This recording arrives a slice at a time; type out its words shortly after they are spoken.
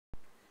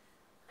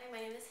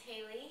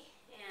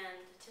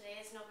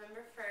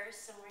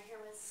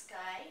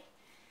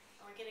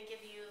we're going to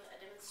give you a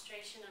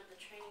demonstration of the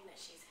training that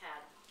she's had.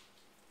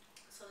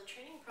 So the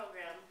training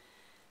program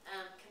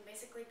can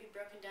basically be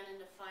broken down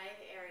into 5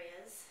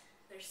 areas.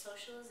 There's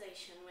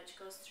socialization, which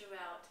goes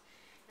throughout,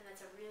 and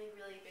that's a really,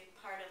 really big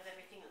part of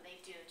everything that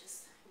they do,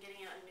 just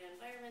getting out in new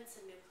environments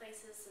and new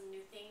places and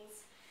new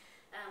things,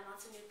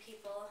 lots of new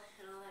people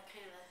and all that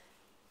kind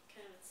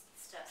of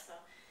stuff. So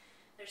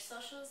there's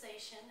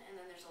socialization, and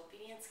then there's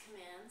obedience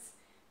commands,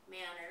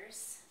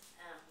 manners,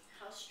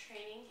 house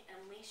training,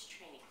 and leash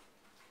training.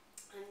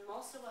 And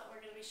most of what we're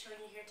going to be showing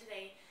you here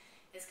today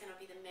is going to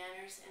be the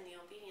manners and the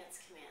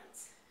obedience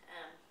commands.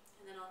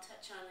 And then I'll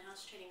touch on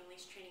house training and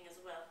leash training as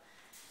well.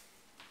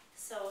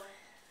 So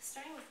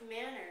starting with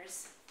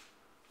manners,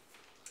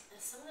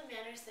 some of the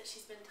manners that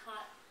she's been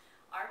taught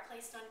are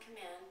placed on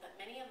command, but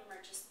many of them are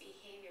just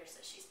behaviors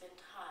that she's been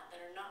taught that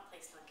are not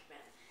placed on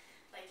command.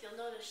 Like you'll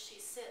notice she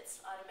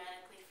sits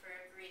automatically for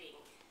a greeting.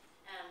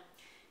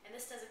 And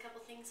this does a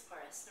couple things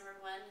for us. Number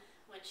one,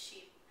 when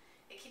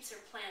it keeps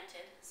her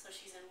planted, so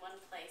she's in one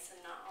place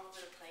and not all over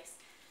the place.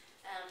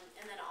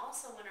 And then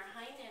also when her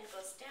hind end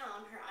goes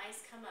down, her eyes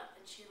come up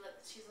and she's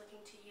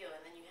looking to you,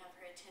 and then you have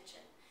her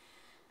attention.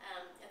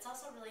 It's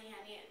also really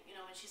handy, you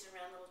know, when she's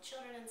around little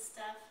children and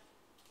stuff,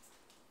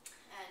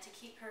 to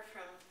keep her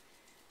from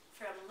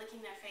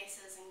licking their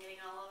faces and getting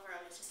all over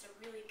them. It's just a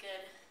really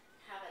good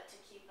habit to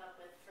keep up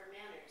with for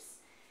manners.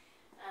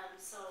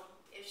 So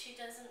if she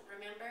doesn't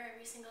remember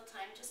every single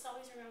time, just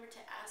always remember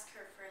to ask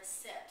her for a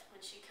sit when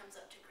she comes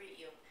up to greet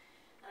you.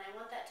 And I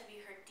want that to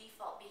be her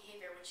default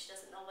behavior when she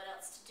doesn't know what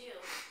else to do.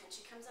 When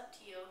she comes up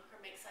to you or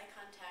makes eye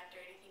contact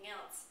or anything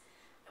else,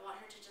 I want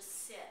her to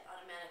just sit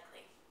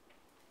automatically.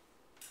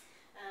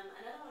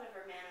 Another one of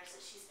her manners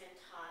that she's been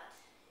taught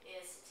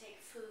is to take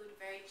food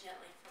very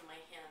gently from my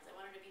hands. I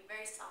want her to be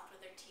very soft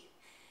with her teeth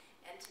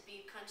and to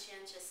be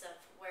conscientious of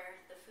where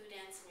the food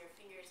ends and your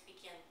fingers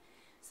begin.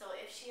 So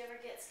if she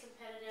ever gets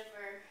competitive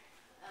or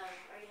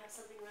you have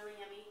something really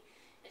yummy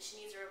and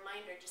she needs a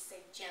reminder, just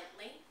say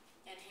gently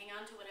and hang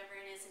on to whatever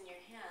it is in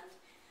your hand,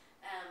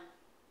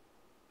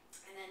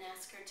 and then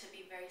ask her to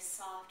be very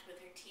soft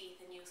with her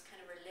teeth and use kind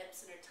of her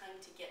lips and her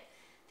tongue to get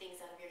things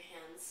out of your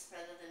hands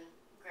rather than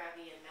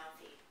grabby and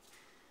mouthy.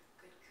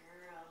 Good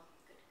girl,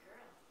 good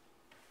girl.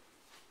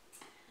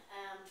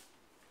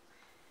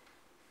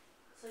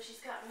 So she's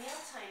got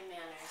mealtime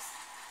manners.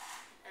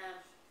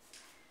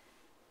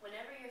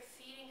 Whenever you're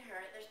feeding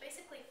her, there's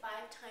basically 5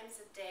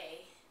 times a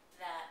day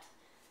that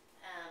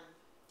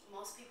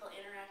most people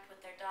interact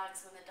with their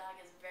dogs when the dog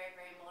is very,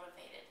 very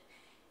motivated.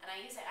 And I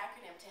use an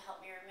acronym to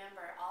help me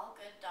remember: all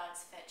good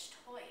dogs fetch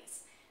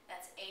toys.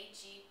 That's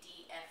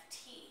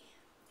AGDFT.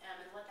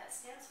 And what that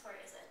stands for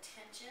is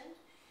attention,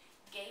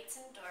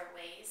 gates and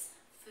doorways,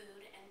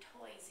 food, and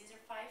toys. These are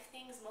 5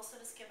 things most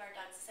of us give our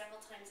dogs several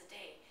times a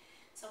day.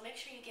 So make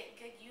sure you get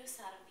good use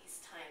out of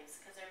these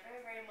times because they're very,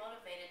 very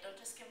motivated. Don't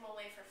just give them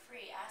away for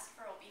free. Ask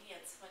for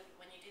obedience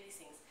when you do these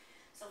things.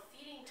 So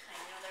feeding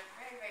time, you know, they're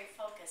very, very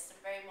focused and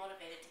very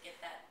motivated to get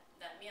that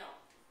meal.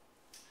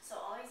 So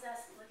always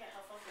ask, look at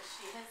how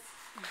focused she is.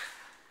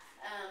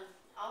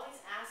 Always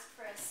ask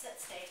for a sit,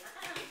 stay,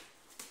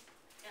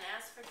 and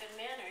ask for good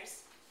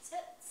manners.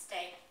 Sit,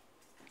 stay.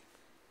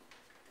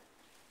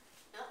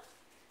 Nope.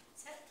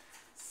 Sit,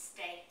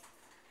 stay.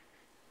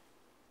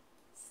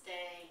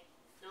 Stay.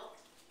 Nope.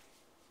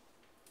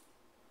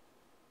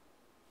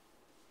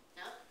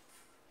 Nope.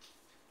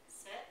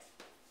 Sit,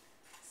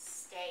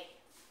 stay.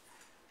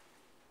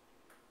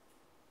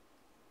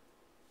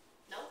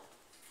 Nope.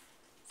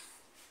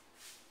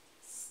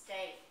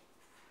 Stay.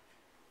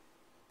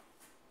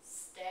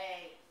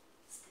 Stay.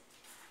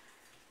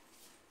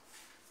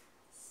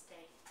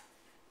 Stay.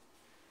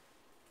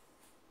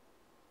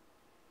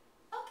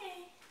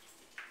 Okay.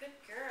 Good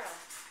girl.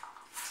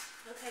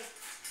 Okay.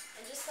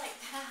 And just like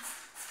that,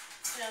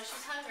 you know,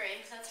 she's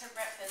hungry. That's her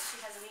breakfast.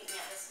 She hasn't eaten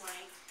yet this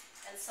morning.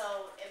 And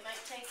so it might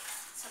take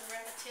some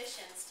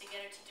repetitions to get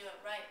her to do it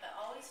right, but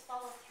always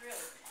follow through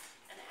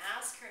and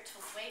ask her to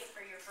wait for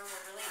your verbal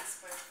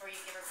release before you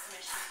give her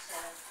permission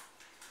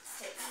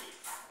to eat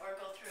or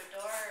go through a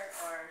door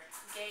or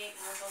gate,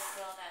 and we'll go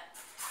through all that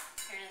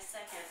here in a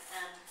second.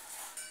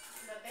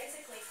 But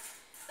basically,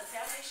 the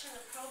foundation of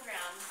the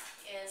program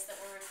is that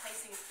we're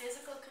replacing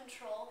physical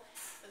control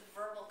with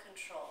verbal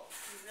control.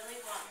 We really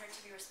want her to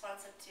be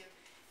responsive to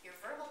your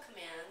verbal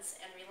commands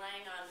and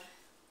relying on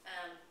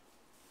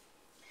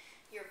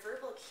your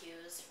verbal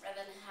cues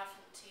rather than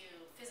having to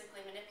physically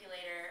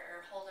manipulate her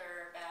or hold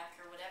her back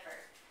or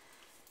whatever.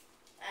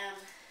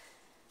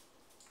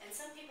 And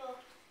some people,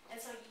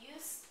 so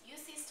use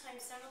these times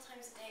several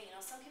times a day. You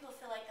know, some people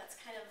feel like that's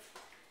kind of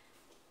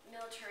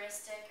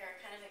militaristic or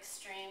kind of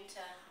extreme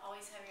to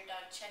always have your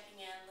dog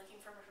checking in,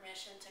 looking for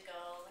permission to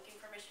go, looking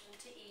for permission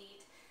to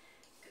eat,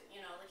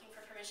 you know, looking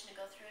for permission to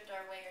go through a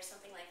doorway or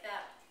something like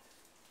that.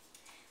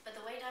 But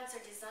the way dogs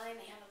are designed,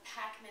 they have a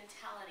pack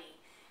mentality.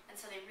 And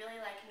so they really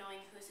like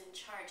knowing who's in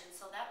charge. And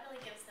so that really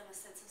gives them a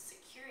sense of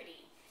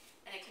security.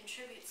 And it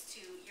contributes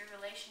to your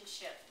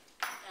relationship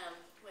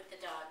with the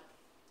dog.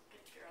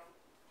 Good girl.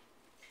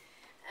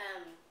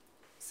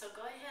 So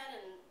go ahead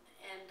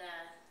and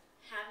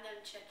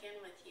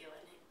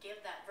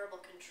verbal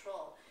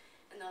control.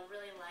 And they'll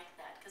really like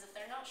that, because if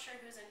they're not sure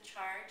who's in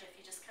charge, if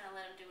you just kind of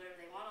let them do whatever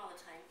they want all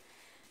the time,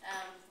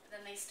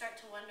 then they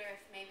start to wonder if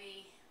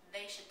maybe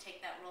they should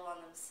take that role on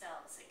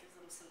themselves. It gives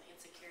them some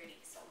insecurity.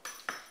 So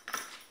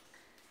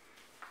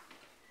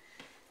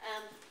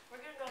we're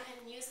going to go ahead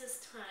and use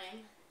this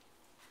time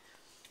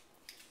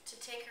to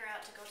take her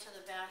out to go to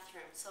the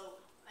bathroom.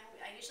 So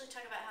I usually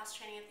talk about house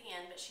training at the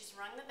end, but she's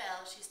rung the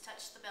bell, she's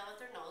touched the bell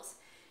with her nose,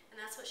 and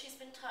that's what she's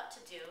been taught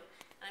to do.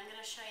 And I'm going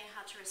to show you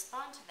how to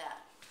respond to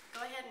that.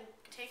 Go ahead and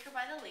take her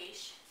by the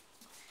leash,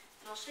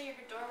 and I'll show you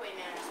her doorway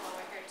manners while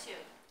we're here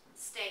too.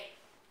 Stay.